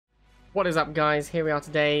What is up, guys? Here we are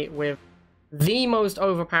today with the most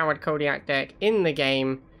overpowered Kodiak deck in the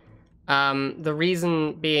game. The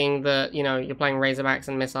reason being that, you know, you're playing Razorbacks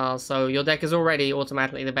and missiles, so your deck is already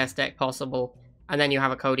automatically the best deck possible. And then you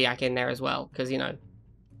have a Kodiak in there as well, because, you know,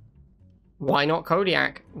 why not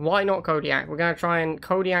Kodiak? Why not Kodiak? We're going to try and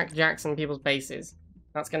Kodiak Jackson people's bases.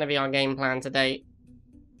 That's going to be our game plan today.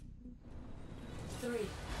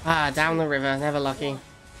 Down the river, never lucky.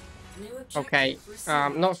 Okay,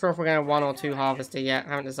 not sure if we're going to 1 or 2 Harvester yet,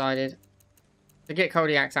 haven't decided. To get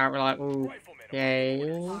Kodiaks out, we're like, ooh, okay.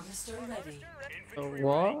 So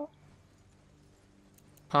what?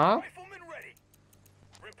 Huh?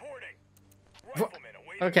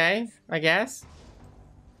 Okay, I guess.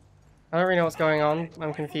 I don't really know what's going on.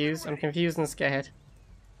 I'm confused. I'm confused and scared.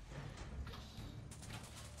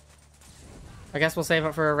 I guess we'll save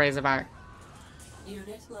it for a Razorback.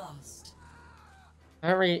 Unit lost.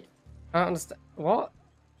 I don't understand. What?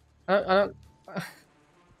 I don't...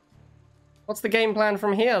 What's the game plan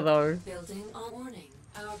from here, though? Building on warning.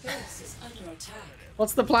 Our base is under attack.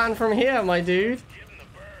 What's the plan from here, my dude?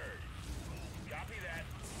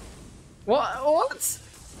 What? What?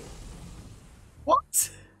 What?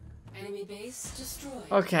 Enemy base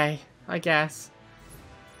destroyed. Okay, I guess.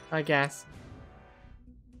 I guess.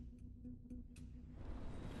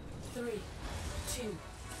 3, 2,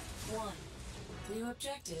 1. New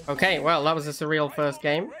objective. Okay, well, that was a surreal first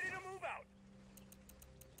game.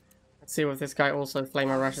 Let's see if this guy also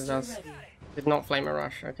Flamer Rushes us. Did not Flamer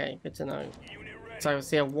Rush. Okay, good to know. So, we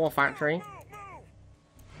see a War Factory.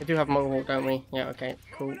 We do have Mohawk, don't we? Yeah, okay,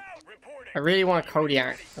 cool. I really want a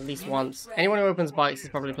Kodiak, at least once. Anyone who opens bikes is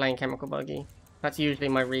probably playing Chemical Buggy. That's usually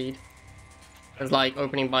my read. Because, like,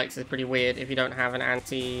 opening bikes is pretty weird if you don't have an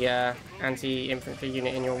anti-infantry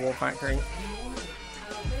unit in your War Factory.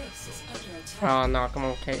 Oh, no, come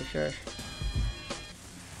on, Kate, shush.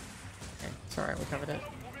 Okay, it's alright, we covered it.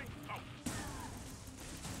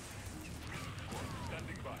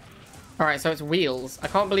 Alright, so it's wheels. I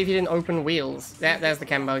can't believe he didn't open wheels. There's the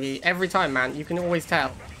Chem Buggy. Every time, man, you can always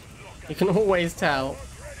tell. You can always tell.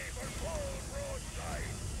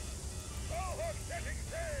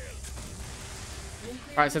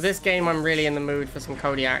 Alright, so this game I'm really in the mood for some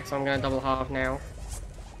Kodiak, so I'm going to double half now.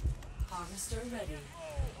 Harvester ready.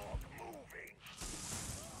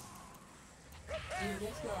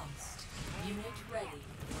 Unit lost. Unit ready.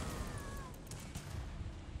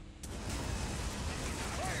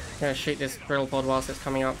 I'm going to shoot this drill pod whilst it's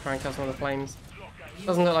coming up, try and kill some of the flames.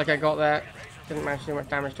 Doesn't look like I got that. Didn't manage to do much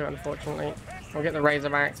damage to it, unfortunately. We'll get the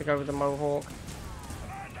Razorback to go with the Mohawk.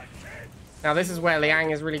 Now this is where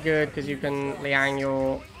Liang is really good, because you can Liang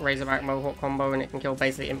your Razorback Mohawk combo and it can kill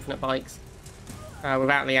basically infinite bikes.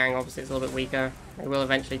 Without Liang, obviously it's a little bit weaker. It will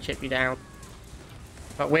eventually chip you down.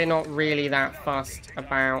 But we're not really that fussed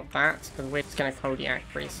about that, because we're just going to Kodiak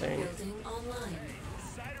pretty soon.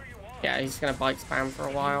 Yeah, he's going to bike spam for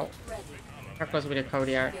a while. How close are we to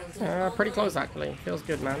Kodiak? Pretty close actually. Feels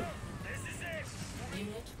good, man.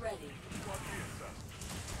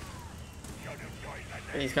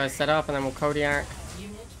 Get these guys set up and then we'll Kodiak.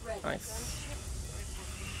 Nice.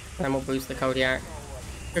 And then we'll boost the Kodiak.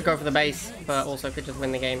 Could go for the base, but also could just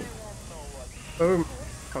win the game. Boom.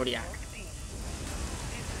 Kodiak.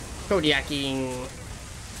 Kodiaking.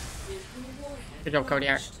 Good job,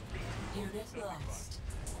 Kodiak.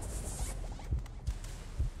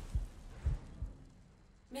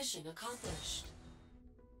 Mission accomplished.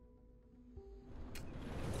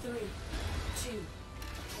 3, 2,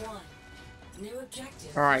 1. New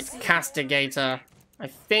objective. Alright, Castigator. I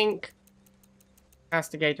think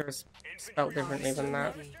Castigator is spelled differently than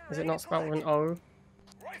that. Is it not spelled with an O?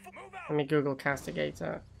 Let me Google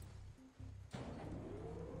Castigator.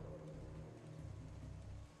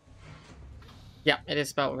 Yeah, it is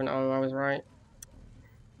spelled with an O, I was right.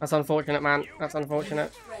 That's unfortunate, man. That's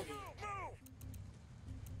unfortunate.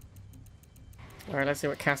 Alright, let's see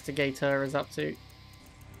what Castigator is up to.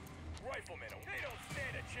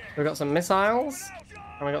 We've got some missiles,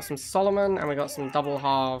 and we got some Solomon, and we got some double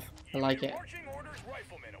halve. I like it.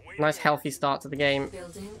 Nice healthy start to the game.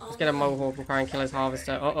 Let's get a Mohawk and try and kill his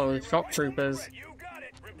harvester. Uh-oh, shock troopers.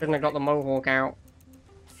 Shouldn't have got the Mohawk out.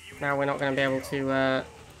 Now we're not going to be able to,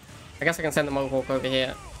 I guess I can send the Mohawk over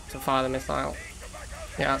here to fire the missile.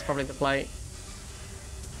 Yeah, that's probably the play.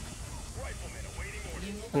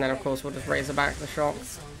 And then of course we'll just Razorback the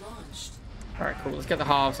shocks. Alright, cool. Let's get the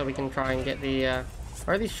halve so we can try and get the,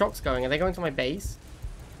 where are these shocks going? Are they going to my base?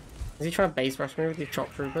 Is he trying to base rush me with these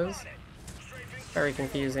shock troopers? Very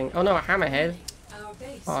confusing. Oh no, a hammerhead.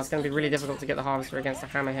 Oh, it's going to be really difficult to get the harvester against a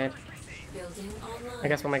hammerhead. I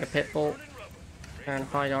guess we'll make a pitfall and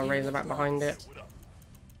hide our Razorback behind it.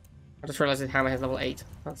 I just realized his hammerhead's level 8.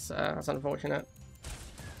 That's unfortunate.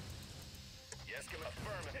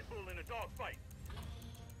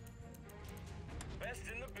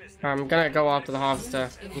 I'm gonna go after the harvester.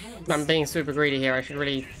 I'm being super greedy here. I should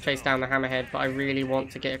really chase down the hammerhead, but I really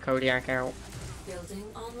want to get a Kodiak out.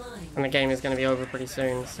 And the game is gonna be over pretty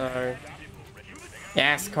soon, so...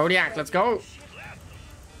 Yes, Kodiak, let's go!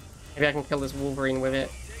 Maybe I can kill this Wolverine with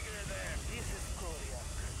it.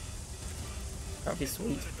 That'd be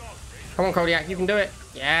sweet. Come on, Kodiak, you can do it!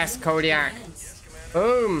 Yes, Kodiak!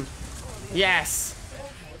 Boom! Yes!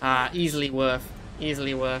 Easily worth.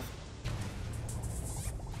 Easily worth.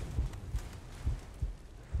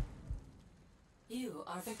 You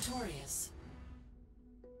are victorious.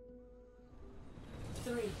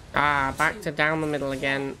 3. Back to down the middle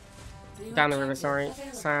again. Down the river, sorry.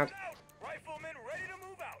 Sad.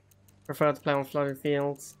 Prefer to play on flooded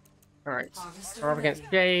fields. Alright. We're up against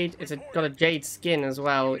Jade. It's got a Jade skin as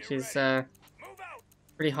well, which is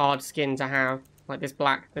pretty hard skin to have. Like this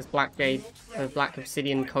black Jade, the black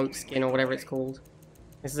obsidian coat skin or whatever it's called.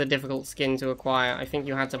 This is a difficult skin to acquire. I think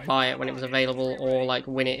you had to buy it when it was available or like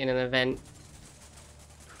win it in an event.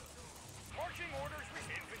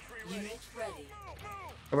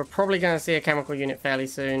 So we're probably going to see a chemical unit fairly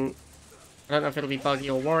soon. I don't know if it'll be buggy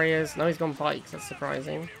or warriors. No, he's gone bikes. That's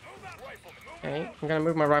surprising. Okay, I'm going to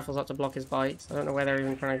move my rifles up to block his bikes. I don't know where they're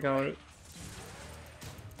even trying to go.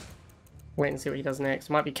 Wait and see what he does next.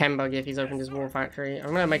 Might be chem buggy if he's opened his war factory.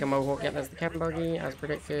 I'm going to make a mohawk. Yep, there's the chem buggy as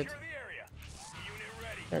predicted.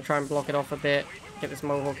 Going to try and block it off a bit. Get this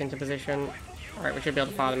mohawk into position. Alright, we should be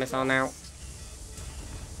able to fire the missile now.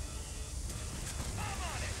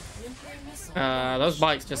 Those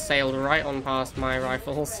bikes just sailed right on past my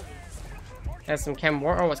rifles. There's some chem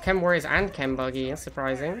war. Oh, it's chem warriors and chem buggy. That's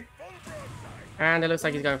surprising. And it looks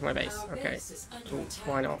like he's going for my base. Okay. Ooh,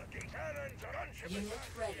 why not?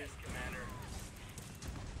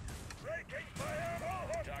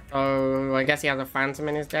 Oh, I guess he has a phantom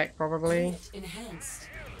in his deck, probably. I'm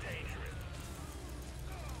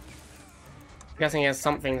guessing he has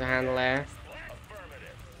something to handle there.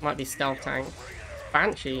 Might be stealth tank.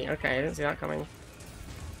 Banshee, okay, I didn't see that coming.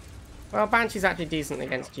 Well, Banshee's actually decent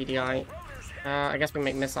against GDI. I guess we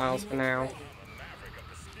make missiles for now.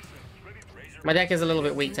 My deck is a little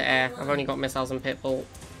bit weak to air. I've only got missiles and Pitbull.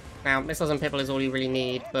 Now, missiles and Pitbull is all you really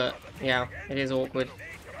need, but yeah, it is awkward.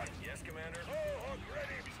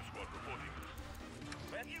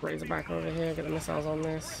 Razorback over here, get the missiles on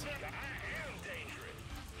this.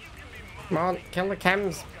 Come on, kill the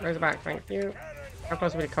chems. Razorback, thank you. How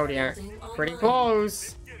close are we to Kodiak? Pretty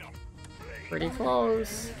close! Pretty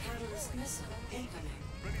close!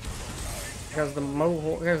 There's the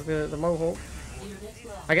Mohawk. There's the Mohawk.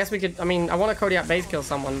 I guess we could... I mean, I want a Kodiak base kill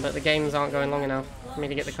someone, but the games aren't going long enough for me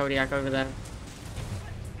to get the Kodiak over there.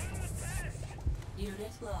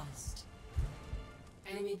 Unit lost.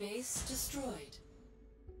 Enemy base destroyed.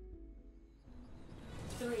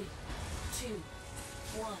 3, 2,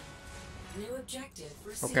 1. New objective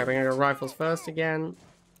received. Okay, we're gonna go rifles first again.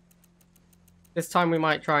 This time we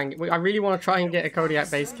might try and... I really want to try and get a Kodiak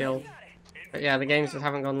base kill. But yeah, the games just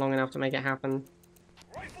haven't gone long enough to make it happen.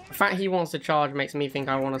 The fact he wants to charge makes me think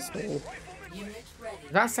I want to stall.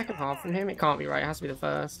 Is that second half from him? It can't be right. It has to be the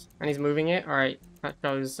first. And he's moving it? Alright. That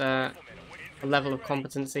shows a level of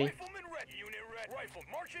competency.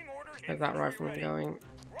 Where's that rifleman going?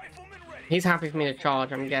 He's happy for me to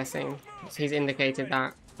charge, I'm guessing. So he's indicated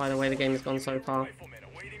that by the way the game has gone so far.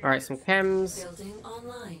 Alright, some chems.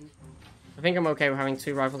 I think I'm okay with having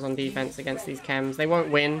 2 rifles on defense against these chems. They won't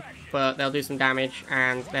win, but they'll do some damage,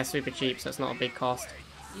 and they're super cheap, so it's not a big cost.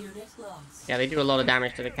 Yeah, they do a lot of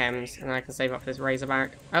damage to the chems, and I can save up for this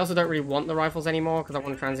Razorback. I also don't really want the rifles anymore, because I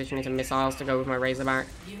want to transition into missiles to go with my Razorback.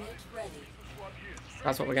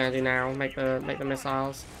 That's what we're going to do now, make the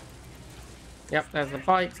missiles. Yep, there's the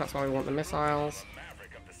bikes, that's why we want the missiles.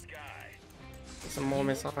 Some more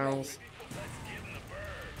missiles.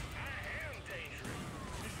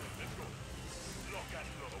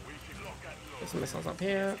 Get some missiles up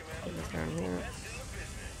here. Get this down here.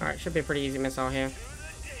 Alright, should be a pretty easy missile here.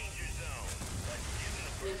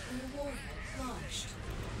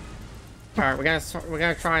 Alright, we're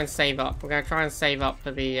gonna try and save up. We're gonna try and save up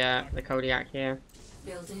for the Kodiak here.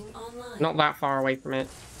 Not that far away from it.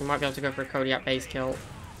 We might be able to go for a Kodiak base kill.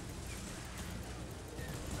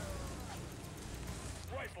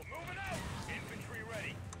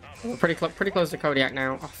 We're pretty close to Kodiak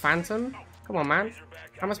now. A Phantom? Come on, man.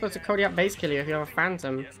 How am I supposed to Kodiak base kill you if you have a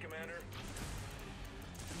Phantom?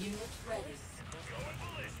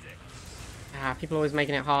 People always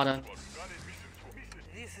making it harder.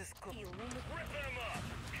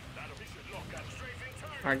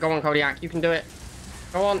 Alright, go on, Kodiak. You can do it.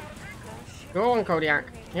 Go on. Go on, Kodiak.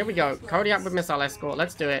 Here we go. Kodiak with missile escort.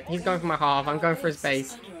 Let's do it. He's going for my half. I'm going for his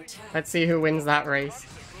base. Let's see who wins that race.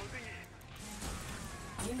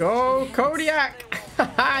 Go, Kodiak!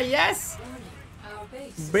 Yes!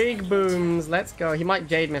 Big booms. Let's go. He might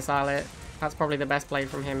Jade Missile it. That's probably the best play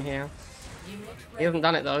from him here. He hasn't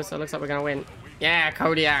done it though, so it looks like we're going to win. Yeah,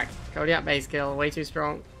 Kodiak. Kodiak base kill. Way too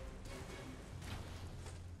strong.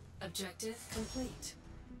 Objective complete.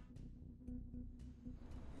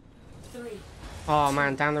 3. Oh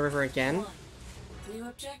man, down the river again. 1. New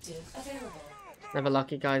objective available. Never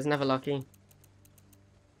lucky, guys. Never lucky.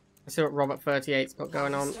 Let's see what Robert 38's got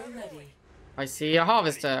going on. Harvester ready. I see a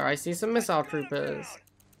harvester. I see some missile troopers.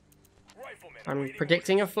 I'm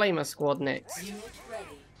predicting a flamer squad next. Unit ready.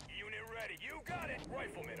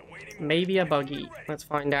 Maybe a buggy. Let's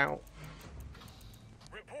find out.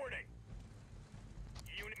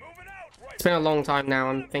 It's been a long time now.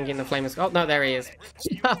 I'm thinking the flamer squad. Oh no, there he is.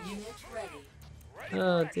 Unit ready.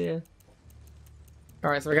 Oh dear.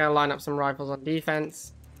 Alright, so we're gonna line up some rifles on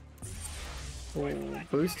defense. Ooh,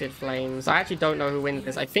 boosted flames. I actually don't know who wins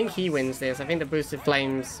this. I think he wins this. I think the boosted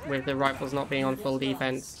flames with the rifles not being on full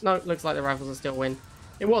defense. No, looks like the rifles will still win.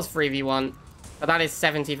 It was 3v1, but that is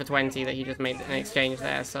 70 for 20 that he just made an exchange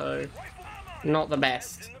there, so not the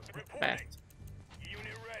best.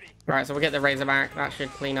 Right, so we'll get the Razorback. That should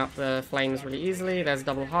clean up the flames really easily. There's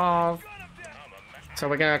double halve. So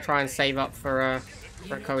we're gonna try and save up for a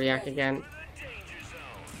Kodiak again.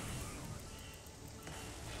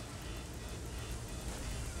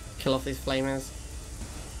 Kill off these flamers.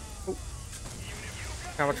 Ooh.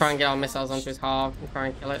 Now we'll try and get our missiles onto his halve and try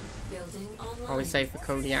and kill it. While we save for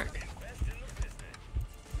Kodiak.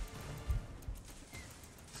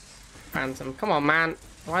 Phantom. Come on, man.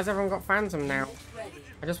 Why has everyone got Phantom now?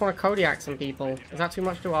 I just want to Kodiak some people. Is that too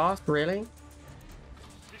much to ask? Really?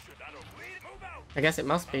 I guess it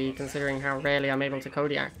must be, considering how rarely I'm able to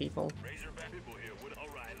Kodiak people.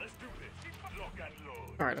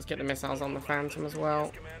 Alright, let's get the missiles on the Phantom as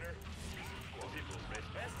well.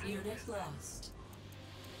 Unit lost.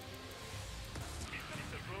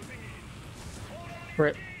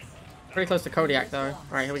 Rip. Pretty close to Kodiak though.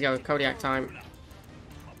 Alright, here we go. Kodiak time.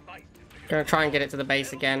 Gonna try and get it to the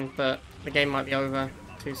base again, but the game might be over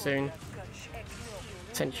too soon.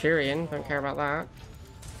 Centurion, don't care about that.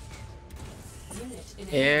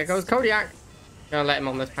 Here goes Kodiak. Gonna let him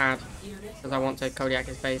on this pad because I want to Kodiak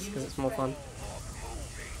his base because it's more fun.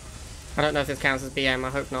 I don't know if this counts as BM. I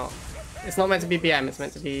hope not. It's not meant to be BM. It's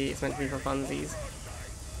meant to be for funsies.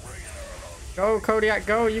 Go Kodiak,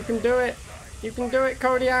 go! You can do it. You can do it,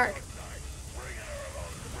 Kodiak.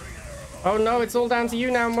 Oh no, it's all down to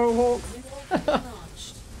you now, Mohawk.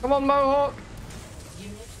 Come on, Mohawk.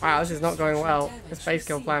 Wow, this is not going well. This base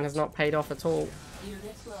kill plan has not paid off at all.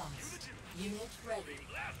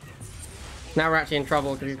 Now we're actually in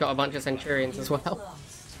trouble because he's got a bunch of Centurions as well.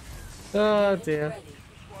 Oh dear.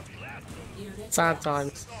 Sad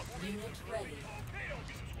times.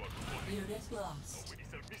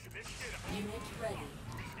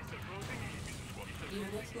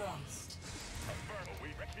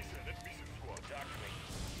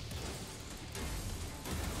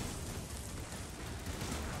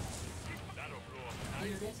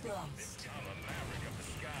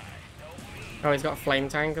 Oh, he's got a flame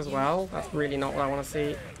tank as well. That's really not what I want to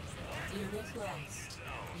see.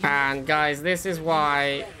 And guys, this is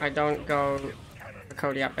why I don't go the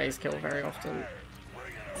Kodiak base kill very often.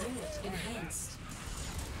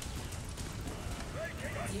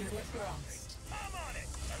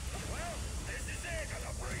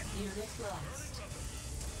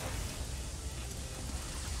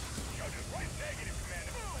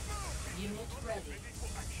 Unit ready.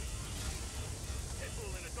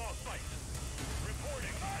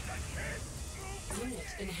 Unit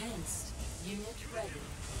enhanced. Unit ready.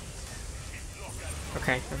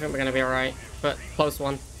 Okay, I think we're gonna be alright, but close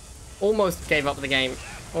one. Almost gave up the game.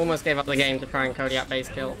 Almost gave up the game to try and Kodiak base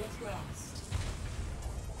kill.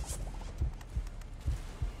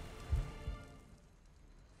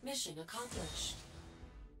 Mission accomplished.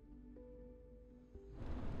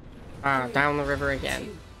 Ah, down the river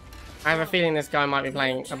again. I have a feeling this guy might be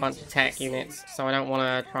playing a bunch of tech units, so I don't want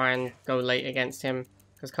to try and go late against him,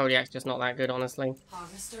 because Kodiak's just not that good, honestly.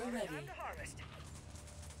 Harvester ready.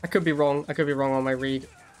 I could be wrong. I could be wrong on my read.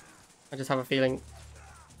 I just have a feeling.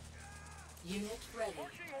 Unit ready.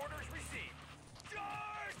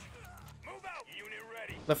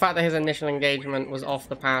 The fact that his initial engagement was off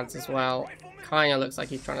the pads as well kind of looks like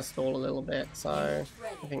he's trying to stall a little bit, so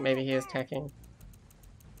I think maybe he is teching.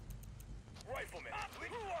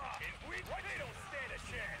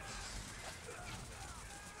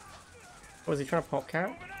 Was he trying to pop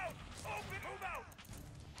cap?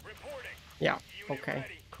 Yeah, okay.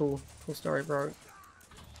 Cool. Cool story, bro.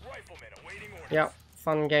 Yep,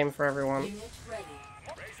 fun game for everyone. Unit ready.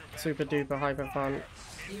 Super duper hyper fun.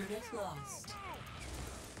 Unit lost.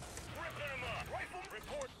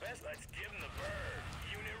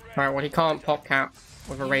 Alright, well he can't pop cap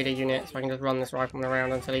with a raider unit, so I can just run this rifleman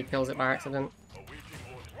around until he kills it by accident.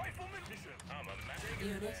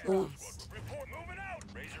 Unit lost.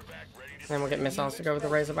 Then we'll get missiles to go with the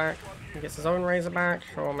Razorback. He gets his own Razorback,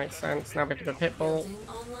 sure, makes sense. Now we have to go Pitbull. Building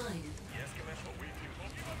online.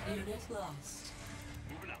 Unit lost.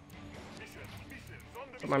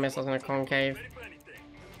 Put my missiles in a concave.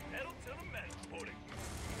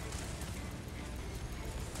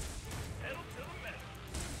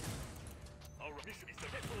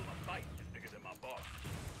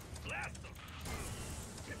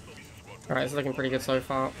 Alright, it's looking pretty good so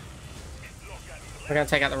far. We're going to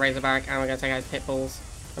take out the Razorback and we're going to take out his Pitbulls.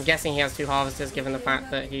 I'm guessing he has 2 Harvesters given the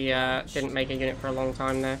fact that he didn't make a unit for a long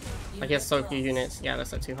time there. Like he has so few units. Yeah,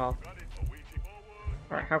 that's a 2 half.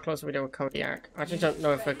 Alright, how close are we to a Kodiak? I just don't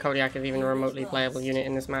know if a Kodiak is even a remotely playable unit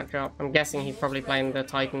in this matchup. I'm guessing he's probably playing the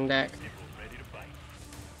Titan deck.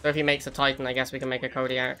 So if he makes a Titan, I guess we can make a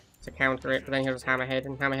Kodiak to counter it, but then he'll just Hammerhead,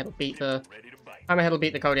 and Hammerhead will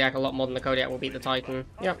beat the Kodiak a lot more than the Kodiak will beat the Titan.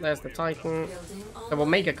 Yep, there's the Titan. So we'll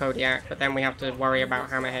make a Kodiak, but then we have to worry about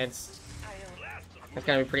Hammerheads. It's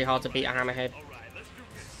going to be pretty hard to beat a Hammerhead.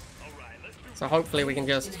 So hopefully we can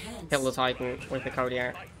just kill the Titan with the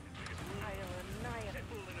Kodiak.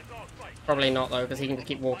 Probably not though, because he can just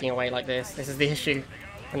keep walking away like this. This is the issue.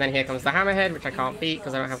 And then here comes the Hammerhead, which I can't beat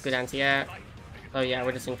because I don't have good anti-air. So yeah,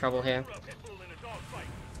 we're just in trouble here.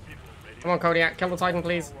 Come on, Kodiak, kill the Titan,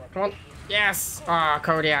 please. Come on. Yes! Ah,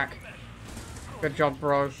 Kodiak. Good job,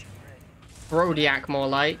 bro. Brodiak, more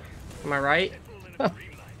like. Am I right?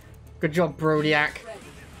 Good job, Brodiak.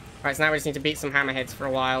 Alright, so now we just need to beat some Hammerheads for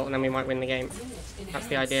a while, and then we might win the game. That's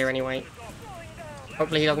the idea, anyway.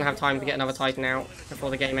 Hopefully he doesn't have time to get another Titan out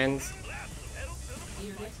before the game ends.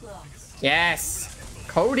 Yes!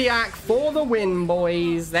 Kodiak for the win,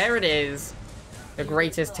 boys! There it is. The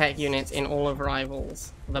greatest tech units in all of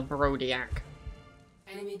Rivals. The Brodiak.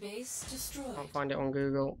 Enemy base destroyed. Can't find it on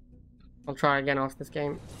Google. I'll try again after this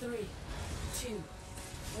game. 3, 2,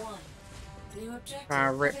 1. New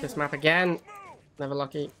objective. Rip this map again. Never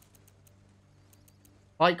lucky.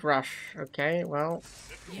 Bike rush. Okay, well,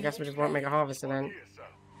 I guess we just won't make a harvester then.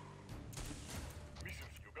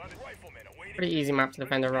 Pretty easy map to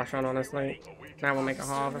defend a rush on, honestly. Now we'll make a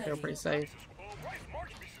half. I feel pretty safe.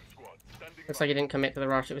 Looks like he didn't commit to the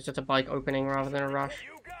rush. It was just a bike opening rather than a rush.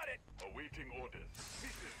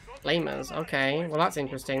 Flamers, okay. Well, that's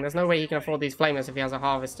interesting. There's no way he can afford these flamers if he has a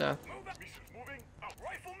harvester.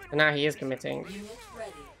 And now he is committing.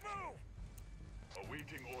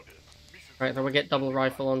 Right, so we'll get double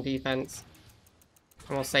rifle on defense.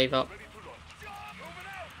 And we'll save up.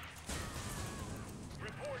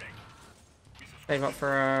 Save up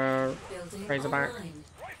for a Razorback.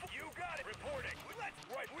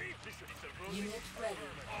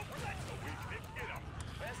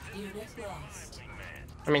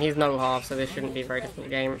 I mean, he's no half, so this shouldn't be a very difficult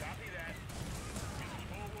game.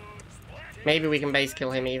 Maybe we can base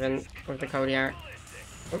kill him even with the Kodiak.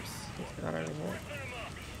 Oops, let's get that over here.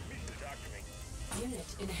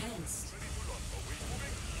 Unit enhanced.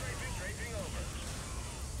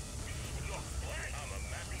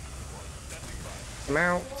 Him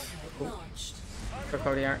out. Launched. For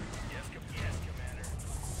Kodiak.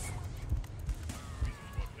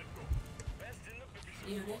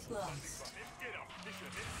 Unit lost.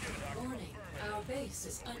 Warning, our base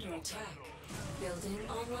is under attack. Building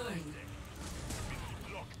online.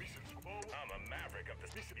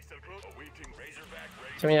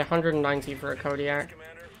 So we need 190 for a Kodiak.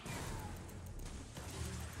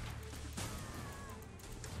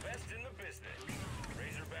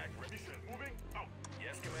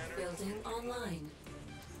 Building online.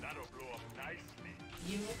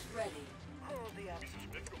 Unit ready.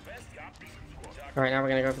 Alright, now we're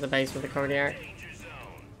gonna go for the base with the Kodiak.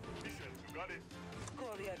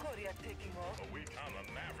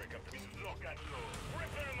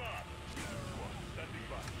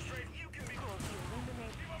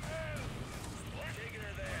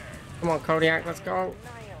 Come on, Kodiak, let's go.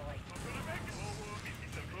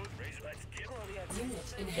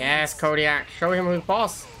 Yes, Kodiak. Show him who's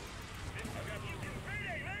boss.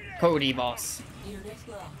 Cody boss.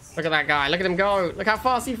 Look at that guy. Look at him go. Look how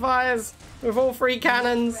fast he fires with all 3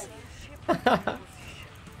 cannons.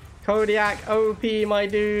 Kodiak OP, my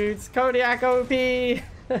dudes. Kodiak OP.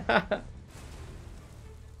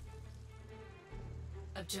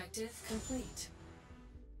 Objective complete.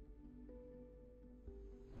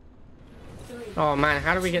 3, Oh man,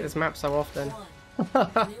 how do we get this map so often?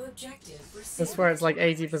 1. New objective I received. swear it's like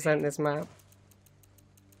 80% this map.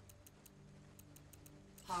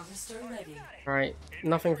 Harvester ready. Alright,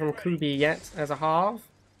 nothing from Kubi yet as a halve.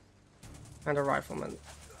 And a rifleman.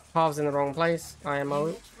 Halve's in the wrong place. IMO.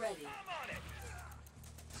 Unit ready.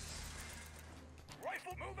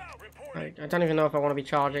 I don't even know if I want to be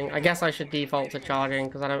charging. I guess I should default to charging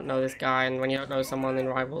because I don't know this guy, and when you don't know someone in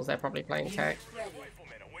Rivals, they're probably playing tech. Ready.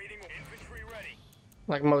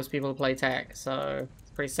 Like most people play tech, so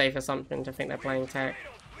it's a pretty safe assumption to think they're playing tech.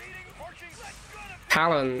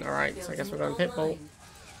 Talon, alright, so I guess we're going Pitbull.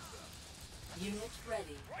 Unit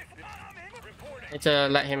ready. Need to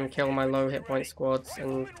let him kill my low hit point squads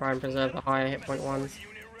and try and preserve the higher hit point ones.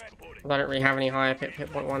 I don't really have any higher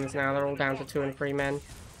hit point ones now, they're all down to 2 and 3 men.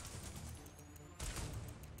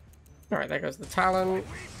 Alright, there goes the Talon.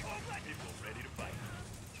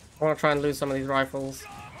 I want to try and lose some of these rifles.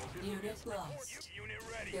 Unit lost.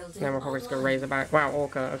 Building Then we'll probably just go online. Razorback. Wow,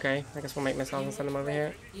 Orca, okay. I guess we'll make missiles and send them over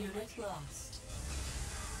here. Unit lost.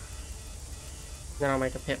 Then I'll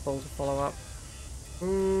make a Pitbull to follow up.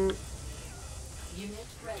 Unit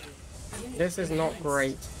ready. Unit This is not enhanced.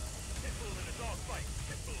 great.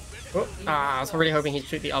 Oh, I was really hoping he'd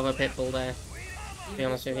shoot the other Pitbull there, to be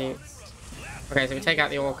honest with you. Okay, so we take out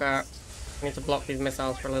the Orca. We need to block these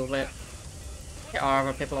missiles for a little bit. Get our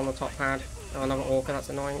other Pitbull on the top pad. Oh, another Orca, that's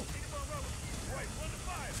annoying.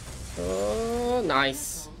 Oh,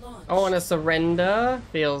 nice. Oh, and a surrender?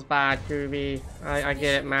 Feels bad, Kubi. I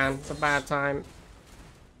get it, man. It's a bad time.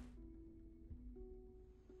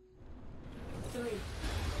 3,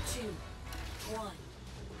 2, 1.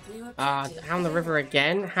 New Ah, objective down the river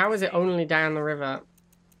again? How is it only down the river?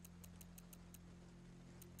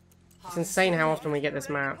 It's insane how often we get this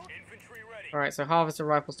map. Alright, so Harvester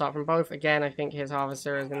Rifle start from both. Again, I think his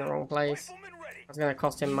Harvester is in the wrong place. It's going to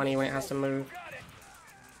cost him money when it has to move.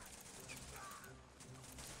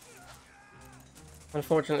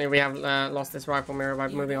 Unfortunately, we have lost this rifle mirror by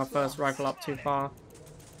moving our first rifle up too far.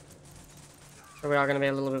 So we are going to be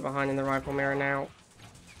a little bit behind in the rifle mirror now.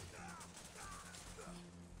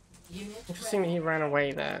 Unit Interesting that he ran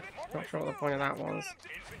away there. Not sure what the point of that was.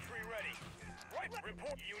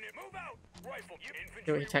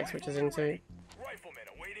 See what he tech switches into.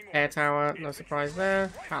 Air tower, no surprise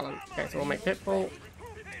there. Talon. Okay, so we'll make Pitbull.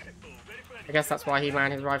 I guess that's why he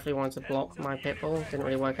ran his rifle. He wanted to block my Pitbull. Didn't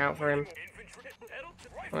really work out for him.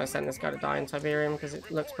 I'm going to send this guy to die in Tiberium because it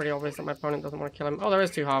looks pretty obvious that my opponent doesn't want to kill him. Oh, there is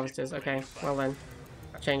 2 Harvesters. Okay, well then.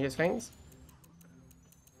 That changes things.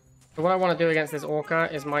 So what I want to do against this Orca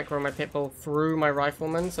is micro my Pitbull through my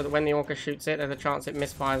Rifleman so that when the Orca shoots it, there's a chance it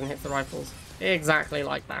misfires and hits the rifles. Exactly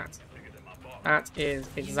like that. That is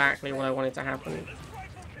exactly what I wanted to happen.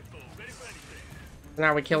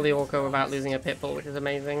 Now we kill the Orca without losing a Pitbull, which is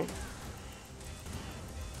amazing.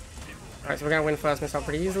 Alright, so we're going to win first missile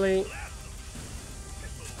pretty easily.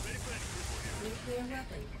 nuclear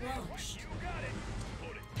weapon launched.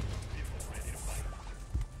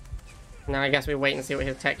 Now I guess we wait and see what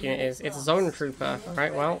his tech unit is. It's Zone Trooper.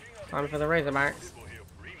 Alright, well, time for the Razorbacks.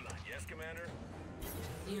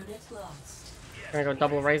 Unit lost. We're going to go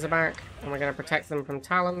double Razorback, and we're going to protect them from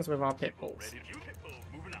Talons with our Pitbulls.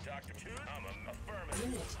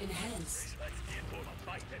 Unit enhanced.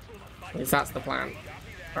 At least that's the plan.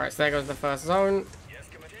 Alright, so there goes the first zone.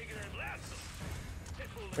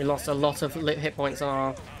 We lost a lot of hit points on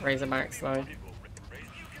our Razorbacks though. Unit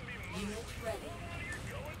ready.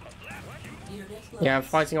 Unit lost. Yeah,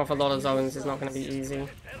 fighting off a lot of zones is not going to be easy. Unit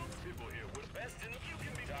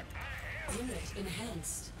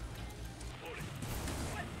enhanced.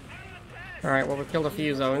 Alright, well, we've killed a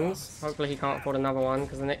few zones. Hopefully he can't afford another one,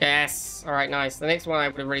 because yes! Alright, nice. The next one I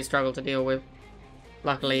would have really struggled to deal with.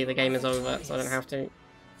 Luckily, the game is over, so I don't have to.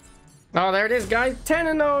 Oh, there it is, guys!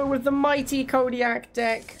 10-0 with the mighty Kodiak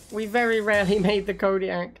deck! We very rarely made the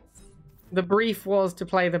Kodiak. The brief was to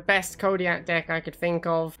play the best Kodiak deck I could think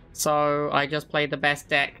of, so I just played the best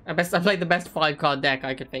deck. I played the best 5-card deck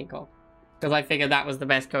I could think of. Because I figured that was the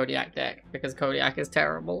best Kodiak deck, because Kodiak is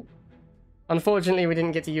terrible. Unfortunately, we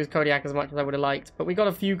didn't get to use Kodiak as much as I would have liked, but we got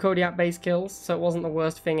a few Kodiak base kills, so it wasn't the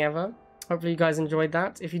worst thing ever. Hopefully you guys enjoyed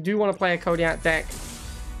that. If you do want to play a Kodiak deck,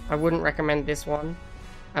 I wouldn't recommend this one.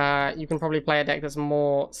 You can probably play a deck that's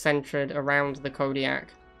more centered around the Kodiak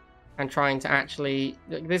and trying to actually...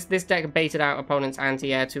 This deck baited out opponents'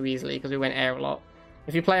 anti-air too easily because we went air a lot.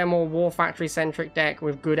 If you play a more War Factory-centric deck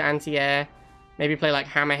with good anti-air, maybe play like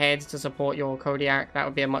Hammerheads to support your Kodiak, that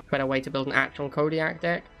would be a much better way to build an actual Kodiak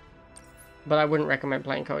deck. But I wouldn't recommend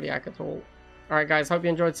playing Kodiak at all. Alright guys, hope you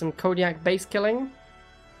enjoyed some Kodiak base killing.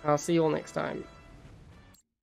 I'll see you all next time.